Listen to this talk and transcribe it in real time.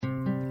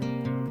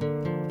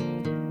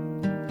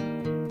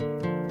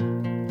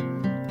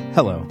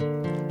Hello,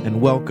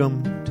 and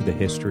welcome to the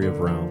History of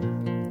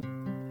Rome.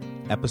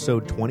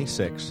 Episode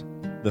 26,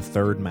 the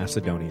Third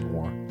Macedonian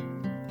War.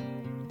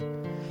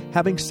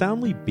 Having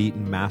soundly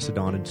beaten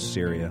Macedon and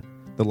Syria,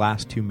 the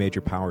last two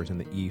major powers in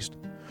the east,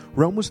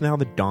 Rome was now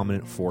the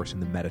dominant force in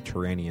the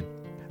Mediterranean,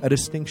 a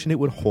distinction it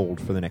would hold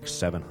for the next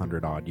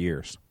 700-odd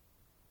years.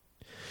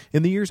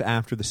 In the years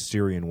after the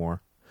Syrian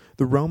War,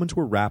 the Romans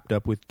were wrapped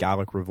up with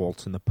Gallic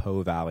revolts in the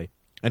Po Valley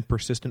and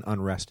persistent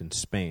unrest in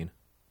Spain.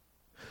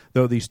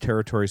 Though these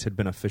territories had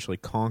been officially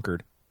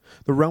conquered,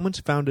 the Romans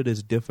found it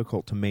as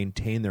difficult to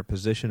maintain their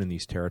position in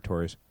these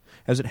territories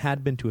as it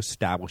had been to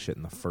establish it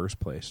in the first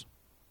place.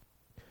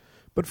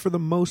 But for the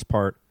most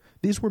part,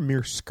 these were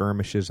mere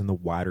skirmishes in the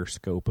wider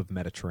scope of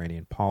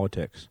Mediterranean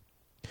politics.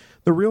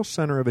 The real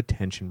center of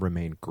attention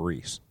remained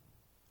Greece,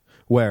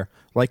 where,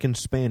 like in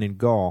Spain and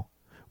Gaul,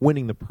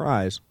 winning the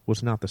prize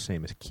was not the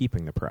same as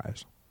keeping the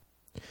prize.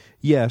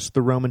 Yes,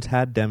 the Romans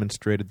had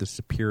demonstrated the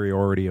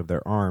superiority of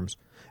their arms,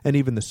 and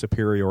even the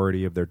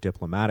superiority of their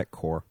diplomatic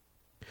corps,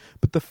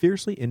 but the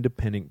fiercely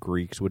independent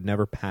Greeks would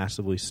never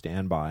passively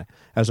stand by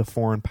as a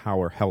foreign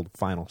power held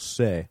final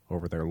say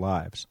over their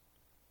lives.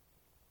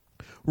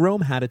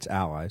 Rome had its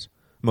allies,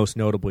 most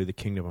notably the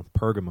Kingdom of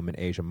Pergamum in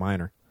Asia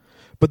Minor,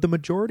 but the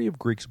majority of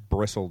Greeks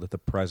bristled at the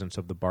presence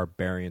of the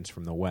barbarians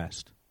from the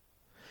west.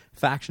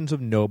 Factions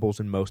of nobles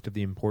in most of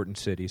the important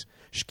cities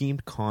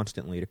schemed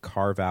constantly to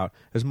carve out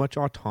as much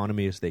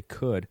autonomy as they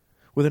could,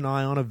 with an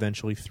eye on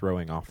eventually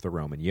throwing off the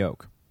Roman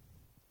yoke.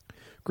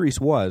 Greece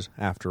was,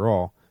 after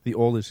all, the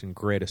oldest and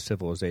greatest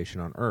civilization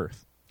on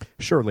earth.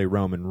 Surely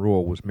Roman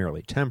rule was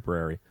merely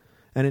temporary,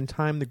 and in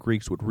time the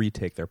Greeks would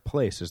retake their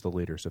place as the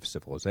leaders of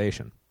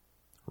civilization.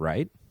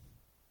 Right?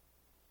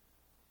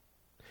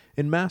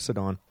 In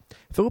Macedon,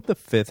 Philip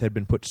V had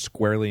been put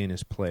squarely in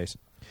his place,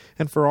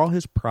 and for all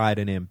his pride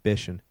and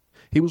ambition,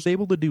 he was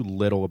able to do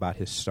little about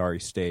his sorry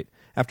state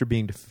after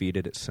being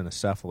defeated at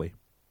Cynocephali.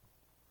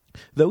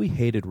 Though he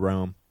hated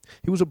Rome,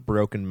 he was a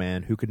broken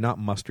man who could not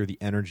muster the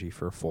energy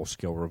for a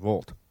full-scale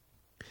revolt.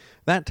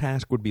 That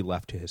task would be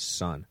left to his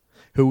son,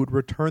 who would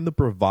return the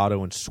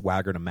bravado and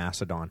swagger to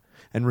Macedon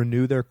and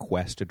renew their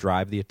quest to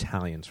drive the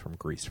Italians from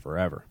Greece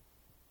forever.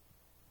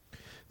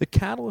 The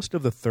catalyst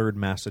of the Third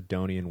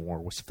Macedonian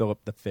War was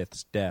Philip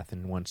V's death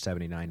in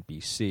 179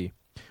 BC,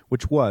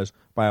 which was,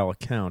 by all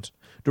accounts,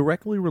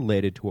 directly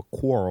related to a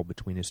quarrel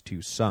between his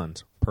two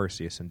sons,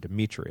 Perseus and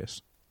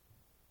Demetrius.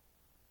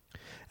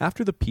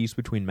 After the peace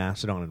between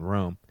Macedon and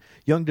Rome,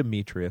 young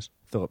Demetrius,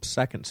 Philip's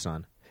second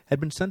son, had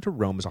been sent to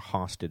Rome as a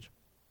hostage.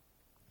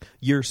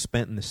 Years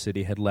spent in the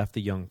city had left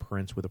the young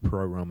prince with a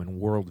pro-Roman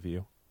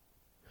worldview.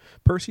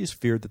 Perseus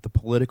feared that the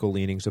political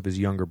leanings of his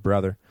younger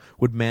brother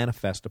would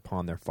manifest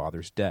upon their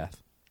father's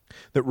death,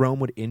 that Rome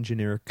would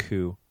engineer a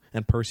coup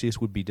and Perseus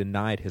would be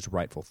denied his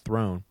rightful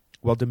throne,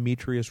 while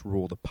Demetrius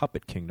ruled a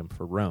puppet kingdom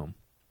for Rome.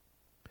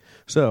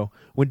 So,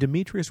 when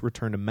Demetrius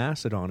returned to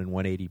Macedon in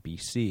 180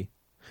 BC,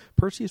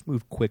 Perseus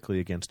moved quickly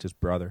against his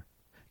brother,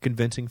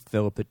 convincing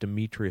Philip that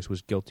Demetrius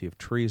was guilty of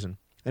treason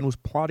and was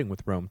plotting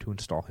with Rome to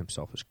install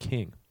himself as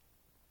king.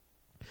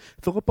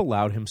 Philip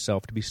allowed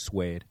himself to be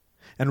swayed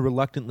and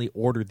reluctantly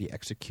ordered the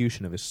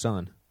execution of his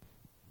son.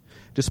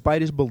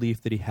 Despite his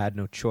belief that he had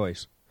no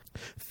choice,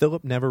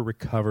 Philip never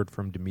recovered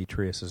from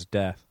Demetrius's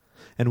death,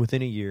 and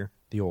within a year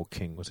the old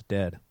king was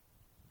dead.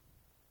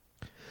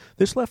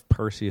 This left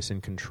Perseus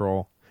in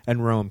control,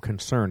 and Rome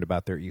concerned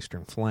about their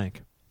eastern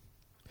flank.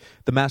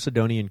 The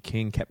Macedonian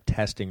king kept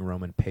testing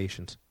Roman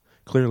patience,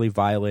 clearly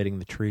violating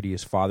the treaty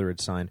his father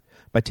had signed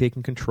by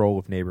taking control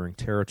of neighboring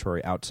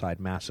territory outside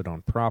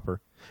Macedon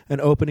proper and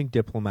opening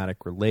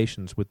diplomatic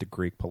relations with the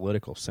Greek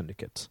political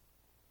syndicates.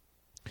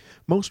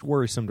 Most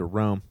worrisome to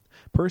Rome,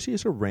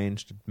 Perseus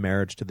arranged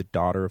marriage to the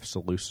daughter of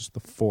Seleucus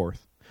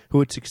IV, who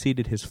had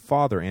succeeded his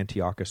father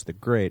Antiochus the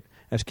Great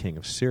as king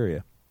of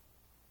Syria.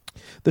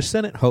 The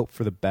Senate hoped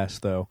for the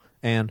best, though,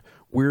 and,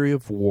 weary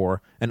of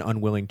war and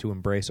unwilling to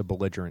embrace a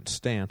belligerent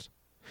stance,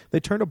 they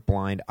turned a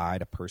blind eye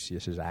to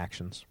Perseus's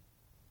actions.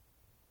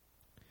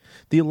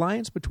 The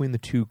alliance between the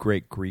two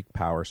great Greek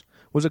powers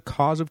was a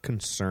cause of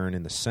concern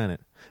in the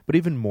Senate, but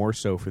even more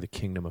so for the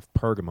Kingdom of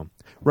Pergamum,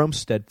 Rome's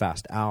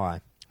steadfast ally,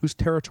 whose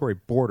territory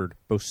bordered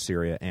both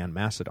Syria and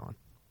Macedon.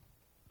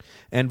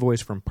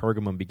 Envoys from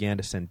Pergamum began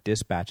to send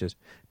dispatches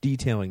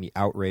detailing the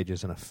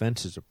outrages and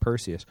offenses of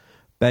Perseus,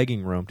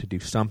 begging Rome to do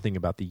something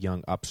about the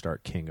young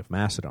upstart king of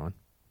Macedon.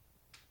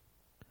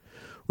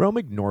 Rome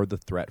ignored the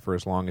threat for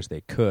as long as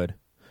they could,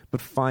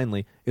 but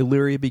finally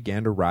Illyria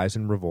began to rise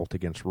in revolt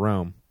against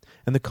Rome,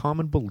 and the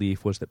common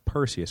belief was that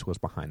Perseus was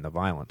behind the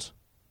violence.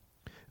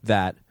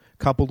 That,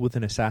 coupled with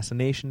an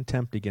assassination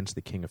attempt against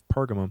the king of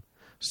Pergamum,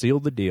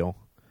 sealed the deal,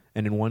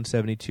 and in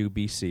 172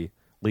 BC,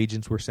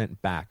 legions were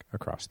sent back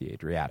across the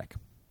Adriatic.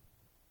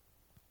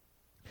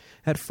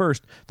 At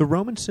first, the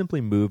Romans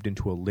simply moved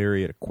into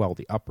Illyria to quell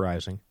the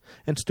uprising,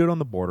 and stood on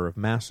the border of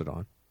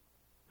Macedon.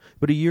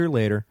 But a year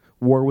later,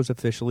 war was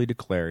officially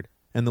declared,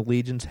 and the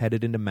legions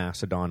headed into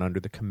Macedon under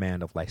the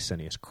command of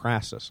Licinius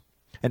Crassus,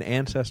 an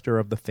ancestor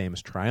of the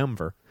famous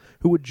triumvir,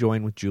 who would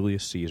join with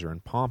Julius Caesar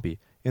and Pompey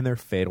in their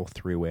fatal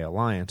three-way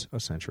alliance a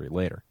century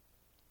later.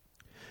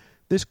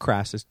 This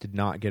Crassus did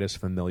not get his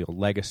familial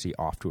legacy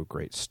off to a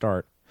great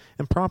start,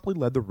 and promptly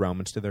led the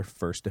Romans to their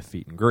first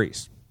defeat in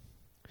Greece.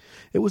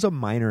 It was a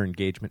minor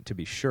engagement to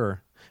be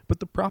sure, but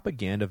the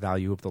propaganda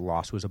value of the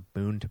loss was a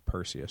boon to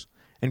Perseus,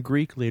 and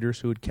Greek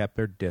leaders who had kept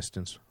their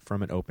distance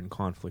from an open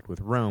conflict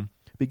with Rome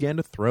began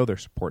to throw their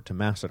support to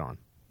Macedon.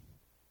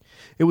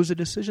 It was a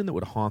decision that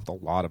would haunt a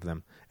lot of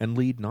them and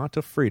lead not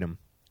to freedom,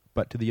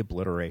 but to the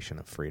obliteration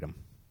of freedom.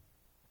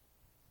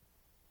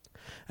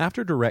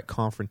 After direct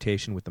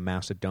confrontation with the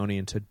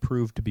Macedonians had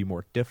proved to be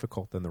more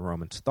difficult than the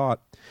Romans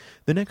thought,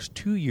 the next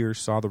 2 years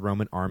saw the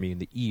Roman army in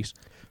the east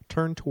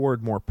turn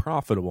toward more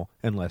profitable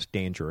and less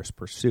dangerous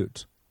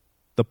pursuits: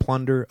 the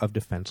plunder of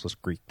defenseless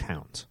Greek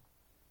towns.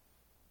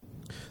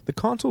 The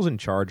consuls in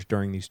charge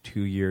during these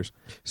 2 years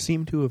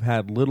seem to have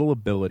had little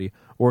ability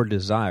or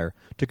desire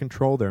to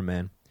control their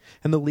men,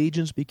 and the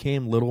legions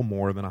became little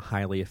more than a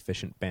highly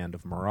efficient band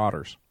of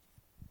marauders.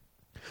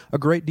 A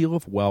great deal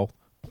of wealth,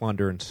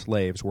 plunder, and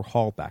slaves were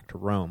hauled back to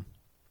Rome.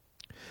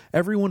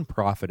 Everyone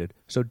profited,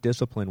 so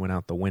discipline went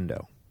out the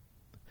window.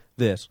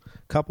 This,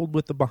 coupled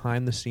with the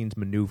behind-the-scenes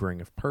maneuvering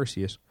of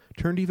Perseus,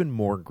 turned even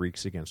more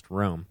Greeks against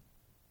Rome.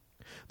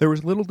 There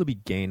was little to be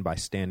gained by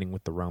standing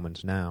with the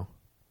Romans now.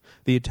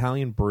 The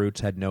Italian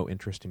brutes had no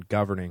interest in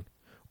governing,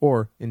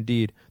 or,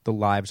 indeed, the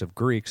lives of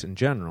Greeks in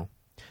general.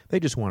 They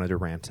just wanted to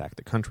ransack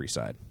the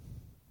countryside.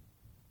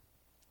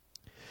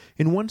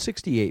 In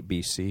 168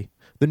 BC,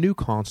 the new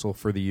consul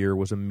for the year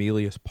was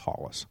Aemilius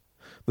Paulus,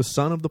 the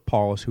son of the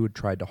Paulus who had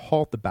tried to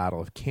halt the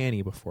Battle of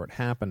Cannae before it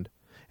happened,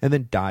 and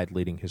then died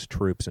leading his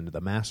troops into the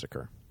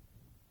massacre.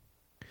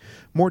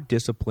 More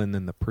disciplined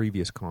than the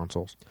previous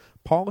consuls,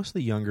 Paulus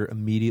the Younger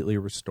immediately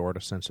restored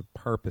a sense of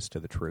purpose to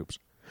the troops,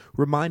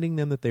 reminding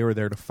them that they were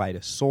there to fight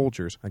as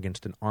soldiers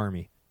against an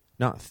army,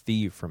 not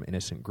thieve from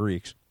innocent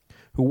Greeks,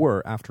 who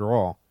were, after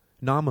all,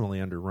 nominally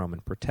under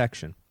Roman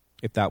protection,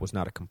 if that was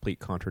not a complete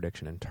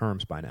contradiction in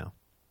terms by now.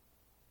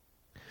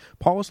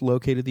 Paulus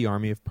located the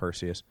army of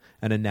Perseus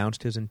and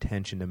announced his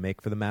intention to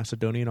make for the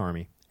Macedonian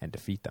army and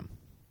defeat them.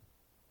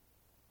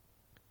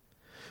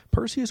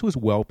 Perseus was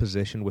well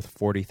positioned with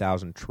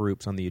 40,000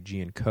 troops on the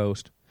Aegean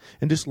coast,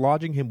 and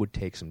dislodging him would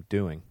take some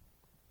doing.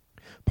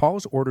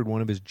 Paulus ordered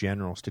one of his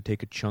generals to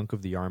take a chunk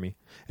of the army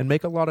and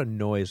make a lot of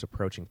noise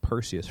approaching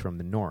Perseus from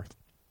the north.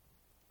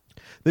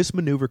 This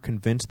maneuver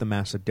convinced the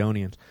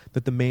Macedonians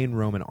that the main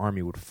Roman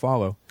army would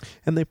follow,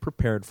 and they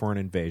prepared for an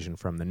invasion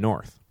from the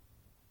north.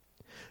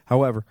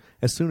 However,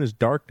 as soon as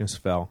darkness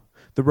fell,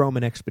 the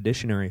Roman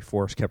expeditionary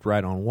force kept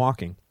right on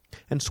walking,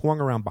 and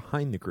swung around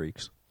behind the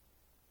Greeks.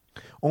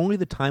 Only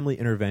the timely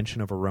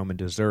intervention of a Roman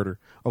deserter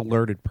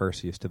alerted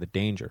Perseus to the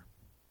danger.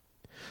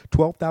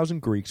 12,000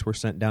 Greeks were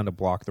sent down to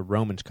block the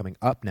Romans coming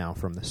up now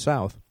from the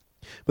south,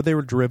 but they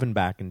were driven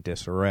back in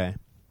disarray.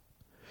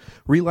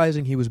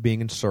 Realizing he was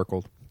being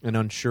encircled, and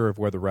unsure of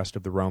where the rest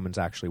of the Romans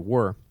actually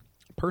were,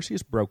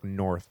 Perseus broke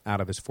north out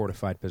of his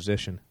fortified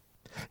position,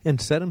 and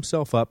set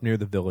himself up near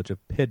the village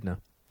of Pydna,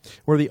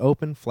 where the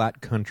open, flat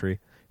country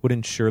would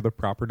ensure the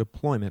proper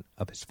deployment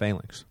of his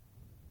phalanx.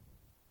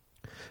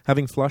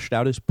 Having flushed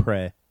out his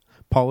prey,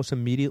 Paulus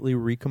immediately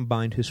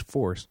recombined his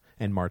force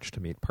and marched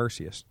to meet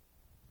Perseus.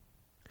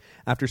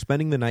 After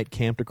spending the night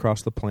camped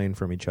across the plain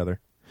from each other,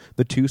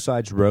 the two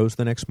sides rose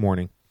the next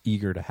morning,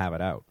 eager to have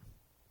it out.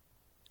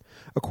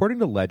 According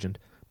to legend,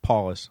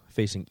 Paulus,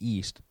 facing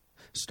east,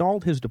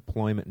 stalled his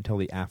deployment until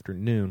the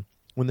afternoon,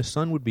 when the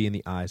sun would be in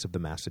the eyes of the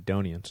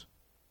Macedonians.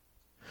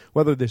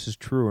 Whether this is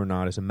true or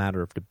not is a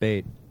matter of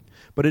debate,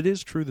 but it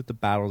is true that the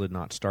battle did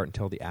not start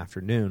until the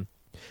afternoon,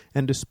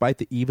 and despite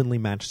the evenly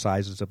matched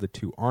sizes of the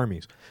two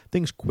armies,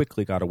 things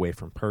quickly got away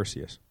from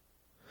Perseus.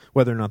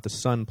 Whether or not the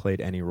sun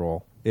played any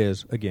role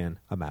is, again,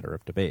 a matter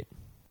of debate.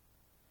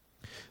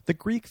 The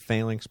Greek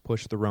phalanx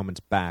pushed the Romans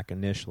back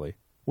initially,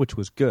 which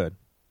was good,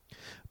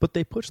 but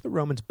they pushed the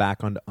Romans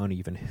back onto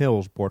uneven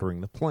hills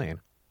bordering the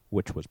plain,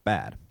 which was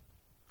bad.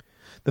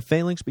 The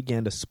phalanx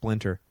began to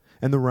splinter,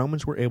 and the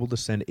Romans were able to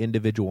send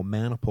individual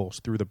maniples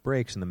through the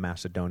breaks in the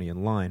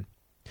Macedonian line,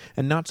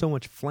 and not so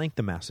much flank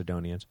the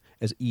Macedonians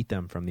as eat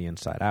them from the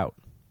inside out.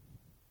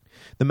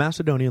 The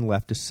Macedonian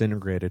left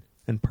disintegrated,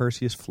 and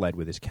Perseus fled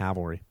with his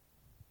cavalry.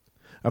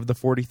 Of the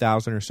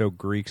 40,000 or so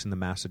Greeks in the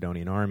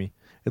Macedonian army,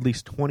 at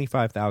least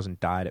 25,000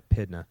 died at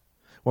Pydna,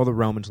 while the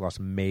Romans lost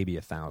maybe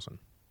 1,000.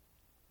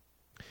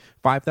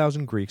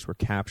 5,000 Greeks were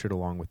captured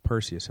along with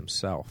Perseus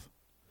himself.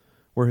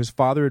 Where his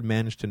father had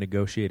managed to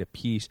negotiate a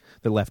peace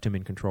that left him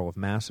in control of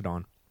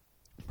Macedon,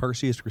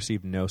 Perseus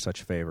received no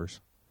such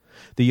favors.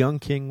 The young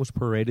king was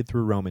paraded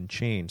through Roman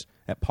chains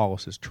at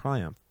Paulus's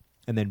triumph,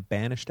 and then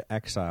banished to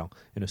exile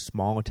in a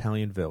small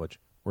Italian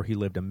village where he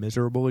lived a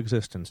miserable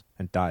existence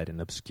and died in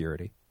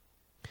obscurity.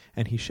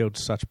 And he showed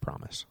such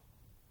promise.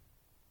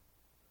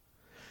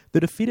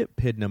 The defeat at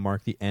Pydna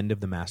marked the end of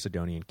the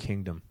Macedonian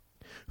kingdom,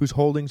 whose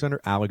holdings under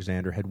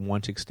Alexander had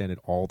once extended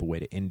all the way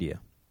to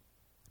India.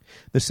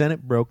 The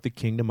Senate broke the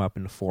kingdom up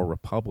into 4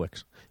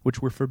 republics,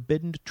 which were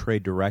forbidden to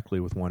trade directly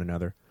with one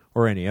another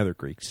or any other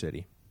Greek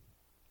city.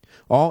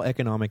 All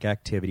economic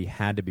activity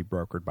had to be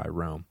brokered by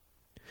Rome.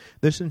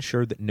 This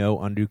ensured that no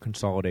undue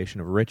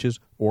consolidation of riches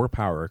or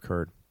power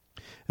occurred,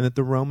 and that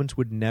the Romans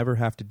would never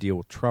have to deal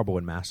with trouble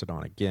in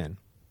Macedon again.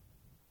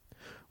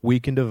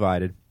 Weak and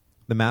divided,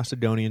 the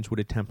Macedonians would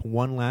attempt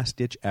one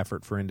last-ditch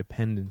effort for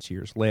independence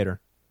years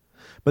later,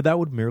 but that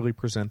would merely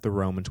present the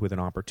Romans with an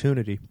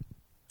opportunity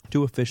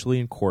to officially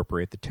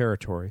incorporate the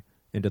territory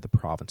into the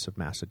province of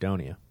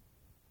Macedonia.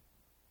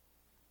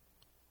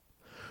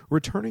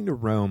 Returning to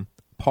Rome,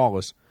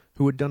 Paulus,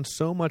 who had done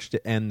so much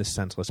to end the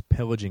senseless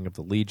pillaging of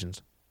the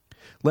legions,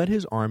 led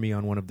his army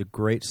on one of the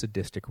great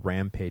sadistic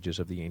rampages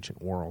of the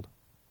ancient world.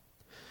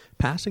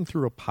 Passing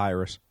through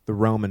Epirus, the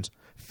Romans,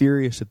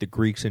 furious at the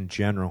Greeks in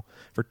general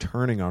for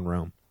turning on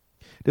Rome,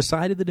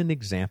 decided that an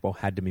example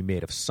had to be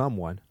made of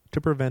someone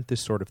to prevent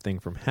this sort of thing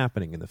from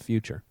happening in the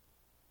future.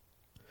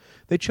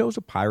 They chose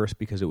Epirus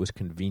because it was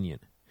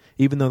convenient,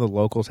 even though the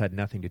locals had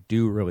nothing to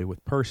do really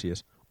with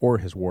Perseus or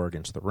his war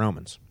against the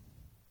Romans.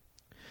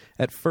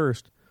 At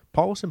first,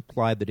 Paulus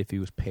implied that if he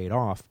was paid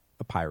off,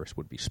 Epirus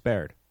would be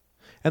spared,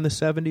 and the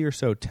 70 or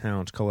so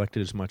towns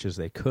collected as much as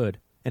they could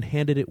and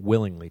handed it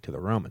willingly to the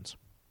Romans.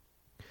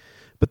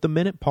 But the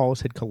minute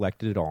Paulus had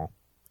collected it all,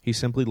 he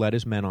simply let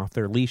his men off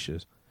their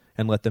leashes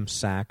and let them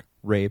sack,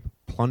 rape,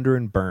 plunder,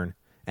 and burn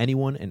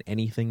anyone and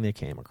anything they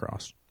came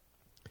across.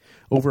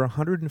 Over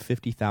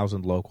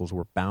 150,000 locals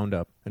were bound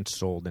up and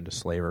sold into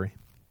slavery.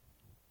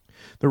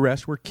 The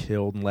rest were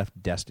killed and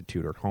left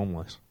destitute or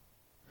homeless.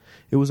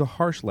 It was a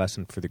harsh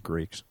lesson for the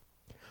Greeks,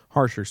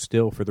 harsher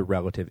still for the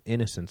relative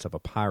innocence of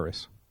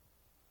Epirus.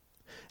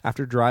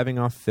 After driving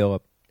off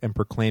Philip and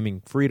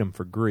proclaiming freedom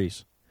for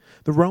Greece,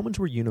 the Romans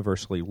were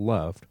universally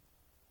loved.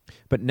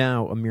 But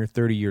now, a mere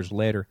 30 years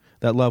later,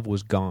 that love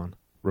was gone,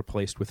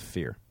 replaced with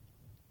fear.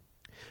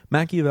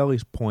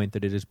 Machiavelli's point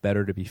that it is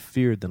better to be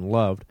feared than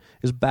loved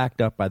is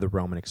backed up by the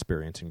Roman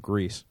experience in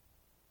Greece.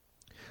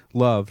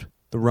 Loved,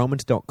 the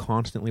Romans dealt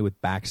constantly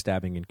with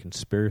backstabbing and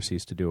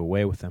conspiracies to do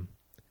away with them.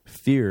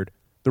 Feared,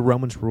 the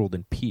Romans ruled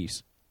in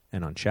peace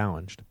and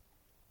unchallenged.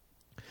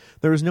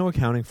 There is no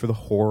accounting for the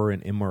horror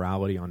and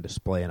immorality on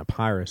display in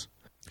Epirus,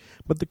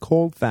 but the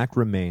cold fact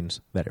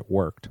remains that it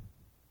worked.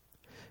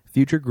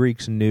 Future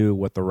Greeks knew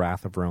what the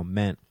wrath of Rome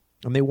meant,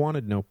 and they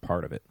wanted no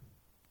part of it.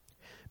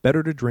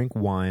 Better to drink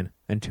wine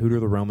and tutor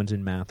the Romans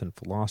in math and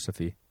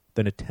philosophy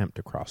than attempt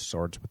to cross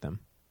swords with them.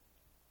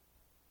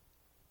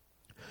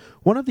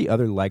 One of the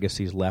other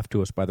legacies left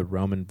to us by the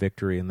Roman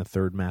victory in the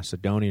Third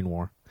Macedonian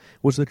War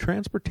was the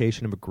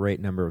transportation of a great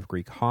number of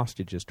Greek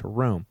hostages to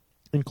Rome,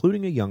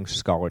 including a young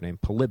scholar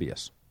named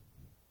Polybius.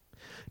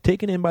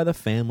 Taken in by the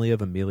family of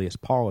Aemilius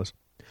Paulus,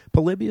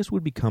 Polybius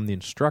would become the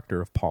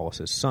instructor of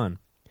Paulus's son,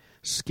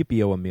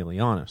 Scipio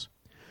Aemilianus,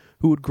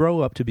 who would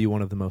grow up to be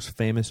one of the most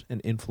famous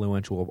and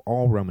influential of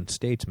all Roman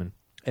statesmen,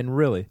 and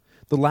really,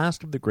 the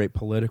last of the great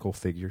political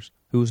figures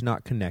who was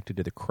not connected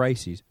to the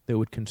crises that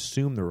would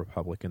consume the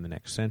Republic in the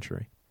next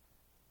century.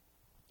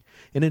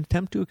 In an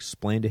attempt to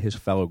explain to his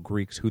fellow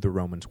Greeks who the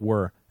Romans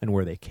were and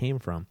where they came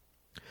from,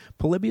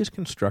 Polybius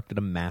constructed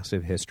a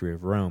massive history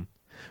of Rome,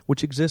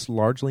 which exists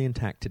largely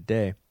intact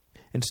today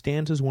and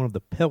stands as one of the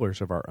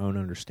pillars of our own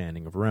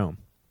understanding of Rome.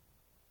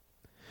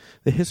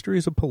 The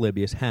histories of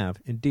Polybius have,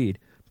 indeed,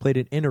 played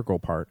an integral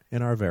part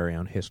in our very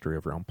own History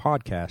of Rome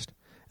podcast,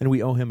 and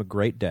we owe him a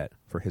great debt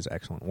for his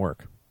excellent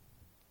work.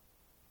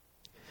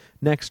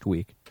 Next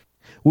week,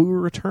 we will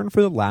return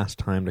for the last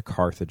time to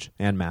Carthage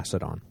and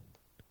Macedon.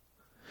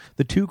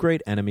 The two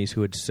great enemies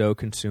who had so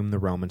consumed the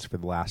Romans for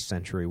the last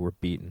century were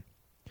beaten,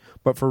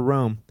 but for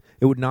Rome,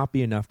 it would not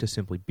be enough to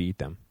simply beat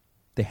them.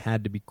 They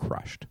had to be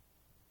crushed.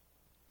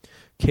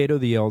 Cato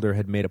the Elder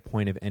had made a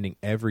point of ending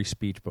every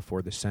speech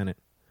before the Senate,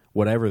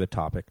 whatever the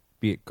topic,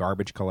 be it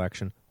garbage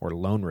collection or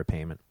loan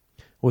repayment,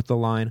 with the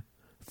line,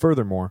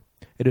 "Furthermore,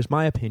 it is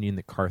my opinion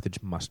that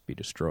Carthage must be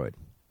destroyed."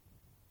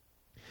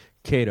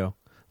 Cato,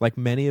 like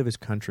many of his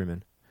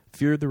countrymen,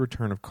 feared the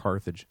return of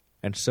Carthage,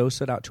 and so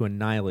set out to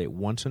annihilate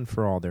once and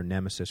for all their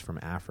nemesis from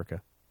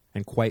Africa,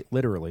 and quite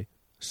literally,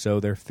 sow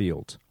their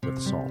fields with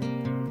salt.